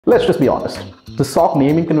Let's just be honest. The SOC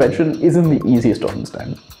naming convention isn't the easiest to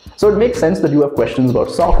understand. So it makes sense that you have questions about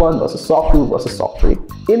SOC1 versus SOC2 versus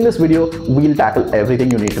SOC3. In this video, we'll tackle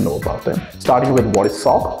everything you need to know about them, starting with what is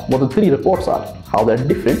SOC, what the three reports are, how they're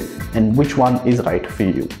different, and which one is right for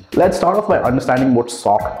you. Let's start off by understanding what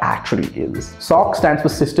SOC actually is. SOC stands for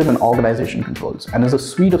System and Organization Controls and is a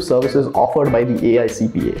suite of services offered by the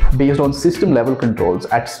AICPA based on system-level controls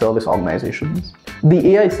at service organizations. The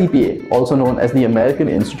AICPA, also known as the American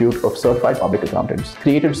Institute of Certified Public Accountants,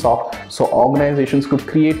 created SOC so organizations could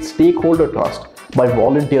create stakeholder trust by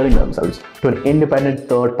volunteering themselves to an independent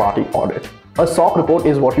third-party audit. A SOC report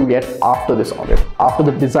is what you get after this audit, after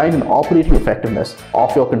the design and operating effectiveness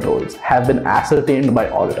of your controls have been ascertained by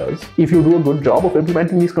auditors. If you do a good job of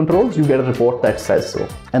implementing these controls, you get a report that says so.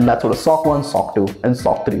 And that's what a SOC1, SOC2, and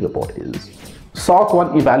SOC3 report is.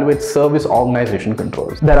 SOC1 evaluates service organization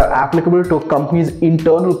controls that are applicable to a company's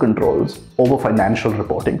internal controls over financial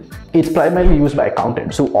reporting. It's primarily used by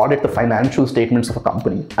accountants who audit the financial statements of a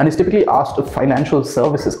company and is typically asked of financial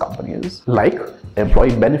services companies like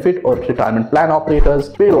employee benefit or retirement plan operators,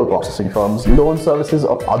 payroll processing firms, loan services,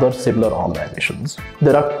 or other similar organizations.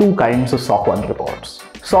 There are two kinds of SOC1 reports.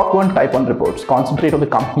 SOC1 Type 1 reports concentrate on the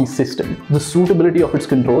company's system, the suitability of its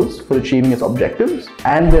controls for achieving its objectives,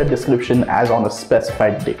 and their description as on a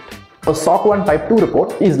specified date. A SOC1 Type 2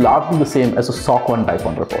 report is largely the same as a SOC1 Type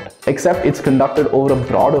 1 report, except it's conducted over a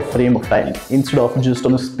broader frame of time instead of just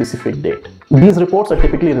on a specific date. These reports are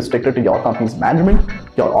typically restricted to your company's management,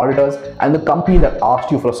 your auditors, and the company that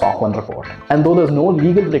asked you for a SOC1 report. And though there's no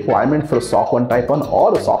legal requirement for a SOC1 Type 1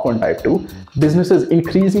 or a SOC1 Type 2, businesses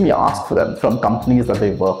increasingly ask for them from companies that they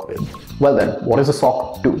work with. Well then, what is a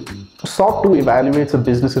SOC2? SOC2 evaluates a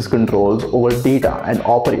business's controls over data and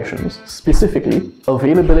operations, specifically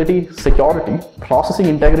availability, security, processing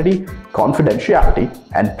integrity, confidentiality,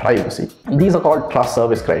 and privacy. These are called trust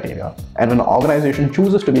service criteria, and when an organization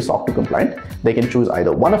chooses to be SOC2 compliant, they can choose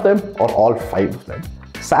either one of them or all five of them.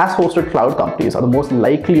 SaaS-hosted cloud companies are the most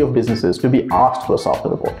likely of businesses to be asked for a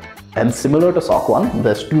SOC2 report. And similar to SOC1,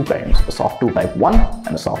 there's two kinds, a SOC2 Type 1 and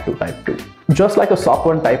a SOC2 Type 2. Just like a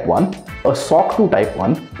SOC1 Type 1, a SOC2 Type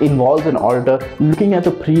 1 involves an auditor looking at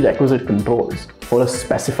the prerequisite controls for a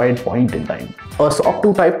specified point in time. A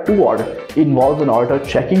SOC2 Type 2 audit involves an auditor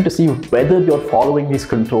checking to see whether you're following these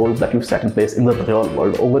controls that you've set in place in the real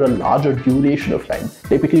world over a larger duration of time,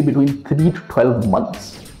 typically between 3 to 12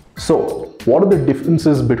 months. So, what are the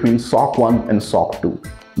differences between SOC1 and SOC2?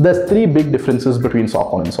 There's three big differences between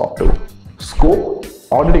SOC1 and SOC2. Scope,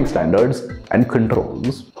 auditing standards, and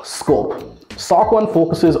controls. Scope. SOC1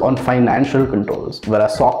 focuses on financial controls,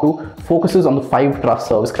 whereas SOC2 focuses on the 5 trust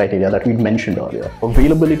service criteria that we mentioned earlier: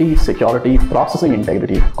 availability, security, processing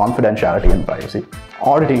integrity, confidentiality, and privacy.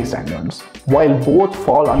 Auditing standards. While both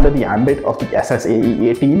fall under the ambit of the SSAE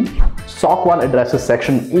 18, SOC1 addresses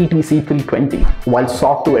section ATC 320, while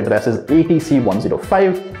SOC2 addresses ATC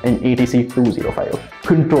 105 and ATC 205.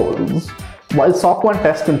 Controls. While SOC1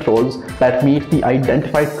 tests controls that meet the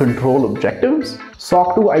identified control objectives,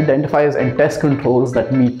 SOC2 identifies and tests controls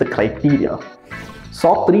that meet the criteria.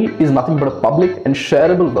 SOC3 is nothing but a public and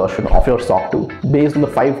shareable version of your SOC2 based on the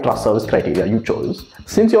 5 trust service criteria you chose.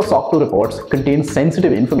 Since your SOC2 reports contain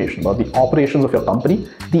sensitive information about the operations of your company,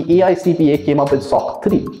 the AICPA came up with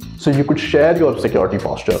SOC3 so you could share your security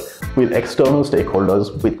posture with external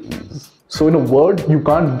stakeholders with ease. So in a word, you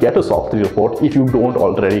can't get a SOC3 report if you don't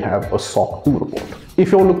already have a SOC2 report.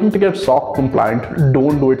 If you're looking to get SOC compliant,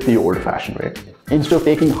 don't do it the old-fashioned way. Instead of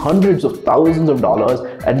taking hundreds of thousands of dollars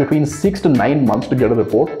and between 6 to 9 months to get a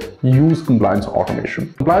report, use compliance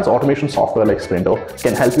automation. Compliance automation software like Sprinter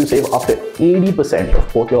can help you save up to 80%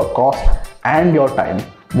 of both your cost and your time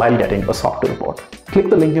while getting a SOC2 report. Click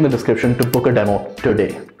the link in the description to book a demo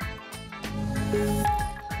today.